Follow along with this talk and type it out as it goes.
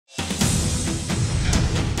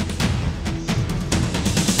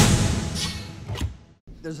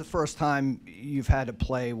this is the first time you've had to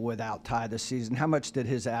play without Ty this season. How much did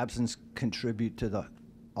his absence contribute to the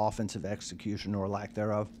offensive execution or lack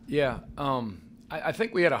thereof? Yeah, I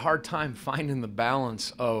think we had a hard time finding the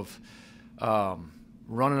balance of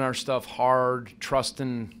running our stuff hard,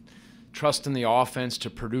 trusting the offense to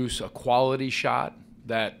produce a quality shot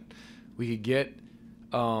that we could get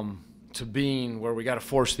to being where we got to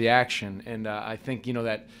force the action. And I think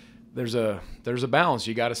that there's a balance.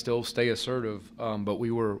 You got to still stay assertive, but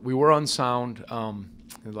we were unsound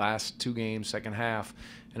the last two games, second half,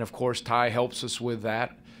 and of course Ty helps us with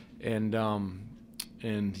that, and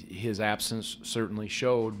his absence certainly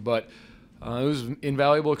showed. But it was an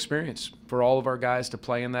invaluable experience for all of our guys to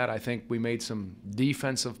play in that. I think we made some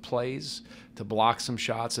defensive plays to block some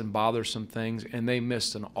shots and bother some things, and they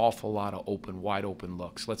missed an awful lot of wide open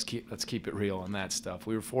looks. Let's keep it real on that stuff.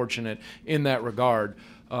 We were fortunate in that regard,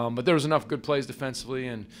 but there was enough good plays defensively,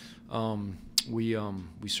 and we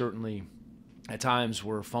certainly at times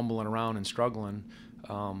were fumbling around and struggling.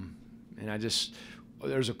 And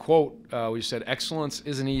there's a quote we said, "Excellence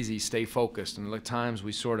isn't easy. Stay focused." And at times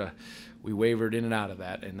we wavered in and out of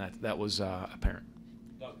that, and that was apparent.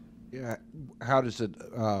 Yeah, how do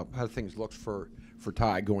things look for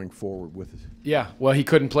Ty going forward with it? Yeah, well, he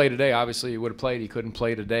couldn't play today. Obviously, he would have played. He couldn't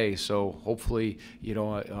play today, so hopefully,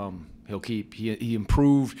 he'll keep. He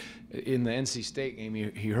improved in the NC State game.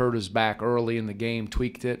 He hurt his back early in the game,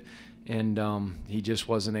 tweaked it, and he just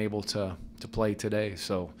wasn't able to play today.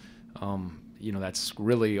 So, that's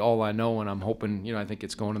really all I know, and I'm hoping. I think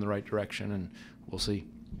it's going in the right direction, and we'll see.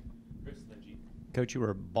 Coach, you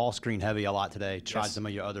were ball screen heavy a lot today, tried Yes. some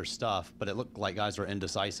of your other stuff, but it looked like guys were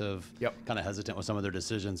indecisive, kind of hesitant with some of their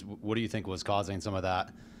decisions. What do you think was causing some of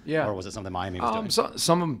that? Yeah. Or was it something Miami was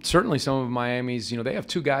doing? Certainly some of Miami's, they have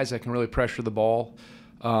two guys that can really pressure the ball,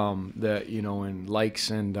 and Likes,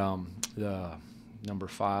 and the number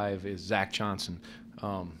 5 is Zach Johnson.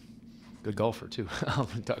 Good golfer too.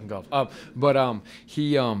 Talking golf.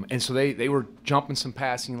 And so they were jumping some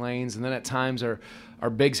passing lanes, and then at times our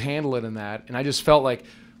bigs handle it in that. And I just felt like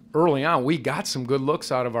early on we got some good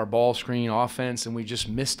looks out of our ball screen offense, and we just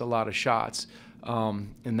missed a lot of shots.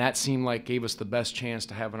 And that seemed like gave us the best chance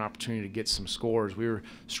to have an opportunity to get some scores. We were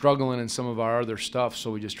struggling in some of our other stuff,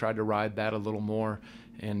 so we just tried to ride that a little more,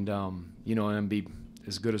 and and be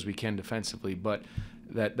as good as we can defensively. But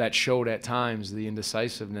that showed at times the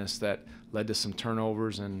indecisiveness that led to some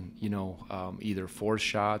turnovers and either forced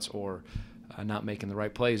shots or not making the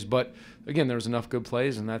right plays. But again, there was enough good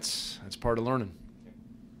plays, and that's part of learning.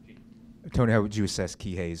 Tony, how would you assess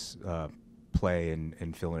Kihei's play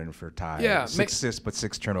and filling in for Ty? Yeah, 6 assists, but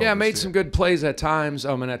 6 turnovers. Yeah, made some good plays at times.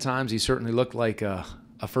 And at times he certainly looked like a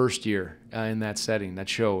first year in that setting. That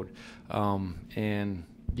showed.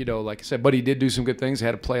 Like I said, but he did do some good things. He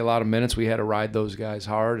had to play a lot of minutes. We had to ride those guys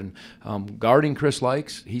hard. And guarding Chris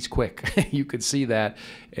Likes, he's quick. You could see that,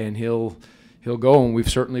 and he'll go. And we've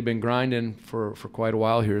certainly been grinding for quite a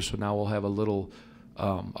while here. So now we'll have a little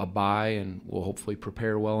a bye, and we'll hopefully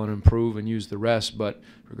prepare well and improve and use the rest. But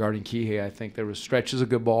regarding Kihei, I think there was stretches of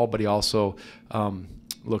good ball, but he also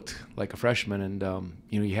looked like a freshman, and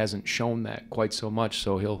he hasn't shown that quite so much.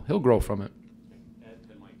 So he'll grow from it.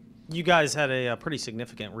 You guys had a pretty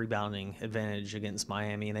significant rebounding advantage against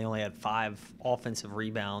Miami, and they only had 5 offensive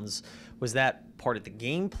rebounds. Was that part of the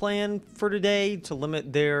game plan for today to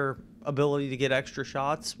limit their ability to get extra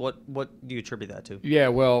shots? What do you attribute that to? Yeah,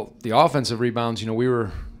 well, the offensive rebounds, we were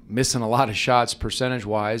missing a lot of shots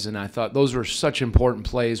percentage-wise, and I thought those were such important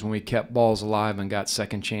plays when we kept balls alive and got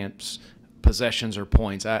second chance possessions or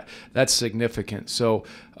points. That's significant. So,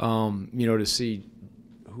 to see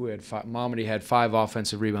who had 5, Mamadi had 5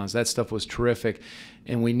 offensive rebounds. That stuff was terrific,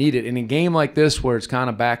 and we need it. In a game like this where it's kind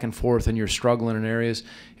of back and forth and you're struggling in areas,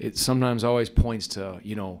 it sometimes always points to,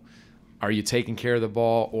 are you taking care of the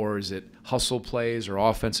ball, or is it hustle plays or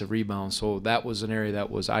offensive rebounds? So that was an area that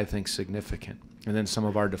was, I think, significant. And then some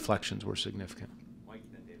of our deflections were significant.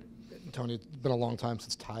 Tony, it's been a long time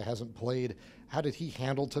since Ty hasn't played. How did he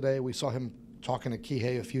handle today? We saw him talking to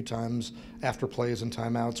Kihei a few times after plays and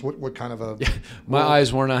timeouts. What kind of a... My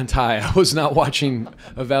eyes weren't on Ty. I was not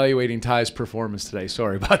evaluating Ty's performance today.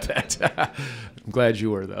 Sorry about that. I'm glad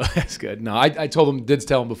you were, though. That's good. No, I did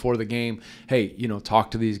tell him before the game, hey,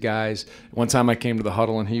 talk to these guys. One time I came to the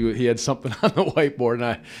huddle, and he had something on the whiteboard, and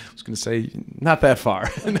I was going to say, not that far.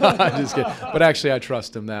 No, I'm just kidding. But actually, I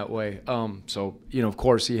trust him that way. So, of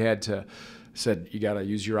course, he had to... said, you got to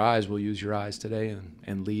use your eyes. We'll use your eyes today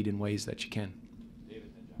and lead in ways that you can.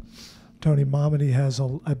 Tony, Mamadi has,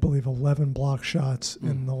 I believe, 11 block shots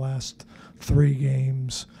in the last 3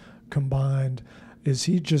 games combined. Is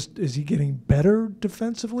he getting better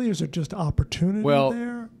defensively? Or is it just opportunity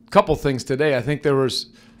there? couple things today. I think there was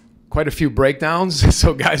quite a few breakdowns,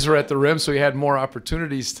 so guys were at the rim, so he had more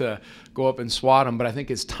opportunities to go up and swat him. But I think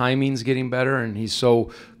his timing's getting better, and he's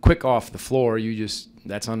so quick off the floor.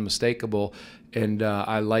 That's unmistakable. And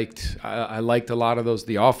I liked a lot of those,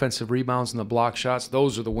 the offensive rebounds and the block shots.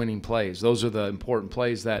 Those are the winning plays. Those are the important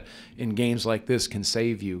plays that in games like this can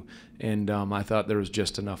save you. And I thought there was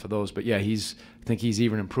just enough of those. But yeah, I think he's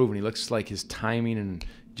even improving. He looks like his timing and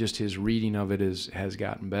just his reading of it has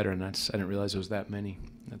gotten better. And I didn't realize there was that many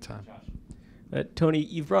at that time. Tony,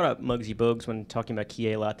 you've brought up Muggsy Bogues when talking about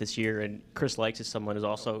Kie a lot this year, and Chris Likes is someone who's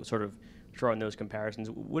also sort of drawing those comparisons.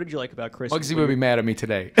 What did you like about Chris? Muggsy would be mad at me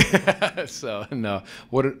today. So, no.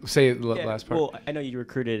 Say the last part. Well, I know you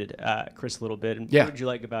recruited Chris a little bit. And yeah. What did you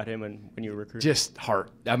like about him when you were recruiting? Just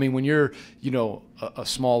heart. I mean, when you're, a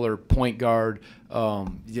smaller point guard,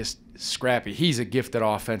 just scrappy. He's a gifted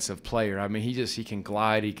offensive player. I mean, he can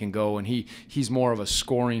glide, he can go, and he's more of a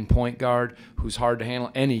scoring point guard who's hard to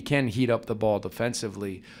handle, and he can heat up the ball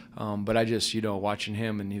defensively. But I just, watching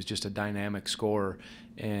him, and he's just a dynamic scorer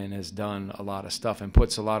and has done a lot of stuff and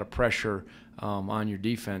puts a lot of pressure on your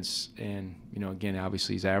defense. And, again,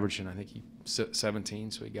 obviously he's averaging, I think he's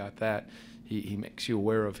 17, so he got that. He makes you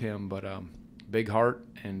aware of him, but big heart,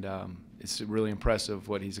 and it's really impressive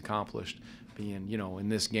what he's accomplished being, in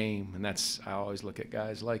this game. And I always look at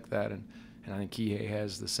guys like that, and I think Kie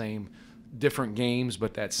has the same different games,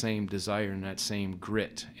 but that same desire and that same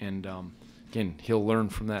grit. And, again, he'll learn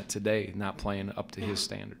from that today, not playing up to his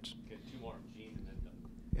standards.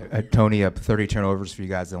 Tony, 30 turnovers for you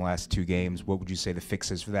guys in the last 2 games. What would you say the fix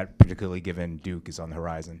is for that, particularly given Duke is on the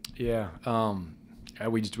horizon? Yeah,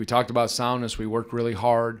 we talked about soundness. We worked really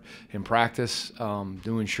hard in practice,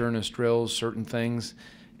 doing sureness drills, certain things,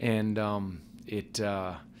 and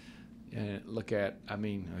look at,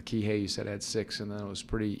 Kihei, you said had 6, and then it was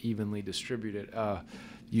pretty evenly distributed.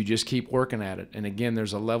 You just keep working at it, and again,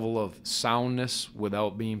 there's a level of soundness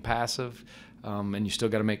without being passive, and you still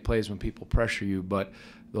got to make plays when people pressure you, but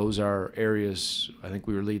those are areas. I think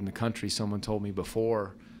we were leading the country. Someone told me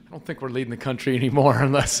before. I don't think we're leading the country anymore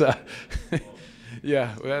unless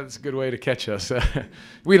yeah, well, that's a good way to catch us.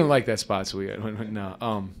 We didn't like that spot, so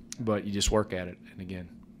no. But you just work at it, and again,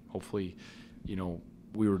 hopefully,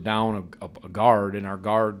 we were down a guard, and our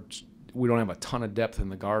guards, we don't have a ton of depth in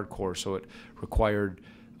the guard core, so it required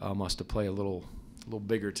us to play a little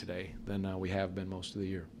bigger today than we have been most of the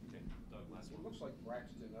year. It looks like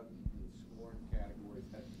Braxton up in the scoring category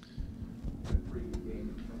had a pretty good game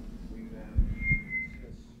in terms of rebound,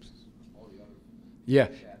 assists, all the other. Yeah.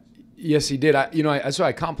 Yes, he did. So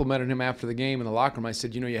I complimented him after the game in the locker room. I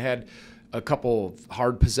said, you had a couple of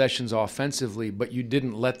hard possessions offensively, but you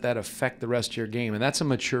didn't let that affect the rest of your game. And that's a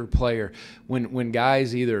mature player. When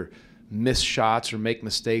guys either miss shots or make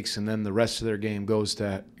mistakes, and then the rest of their game goes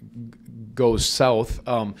south,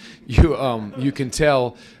 you can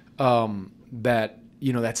tell that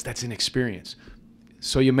that's inexperience.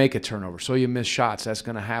 So you make a turnover, so you miss shots. That's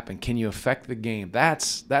going to happen. Can you affect the game?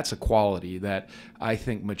 That's a quality that I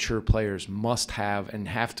think mature players must have and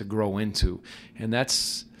have to grow into. And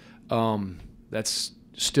that's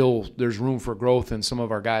still, there's room for growth in some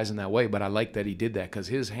of our guys in that way. But I like that he did that because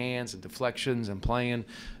his hands and deflections and playing,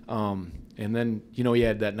 and then he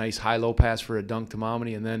had that nice high-low pass for a dunk to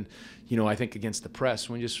Mamadi. And then I think against the press,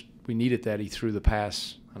 we needed that. He threw the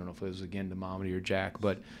pass. I don't know if it was again to Mamadi or Jack,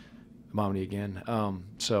 but Mamadi again.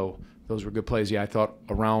 So those were good plays. Yeah, I thought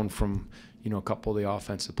around from, a couple of the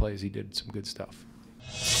offensive plays, he did some good stuff.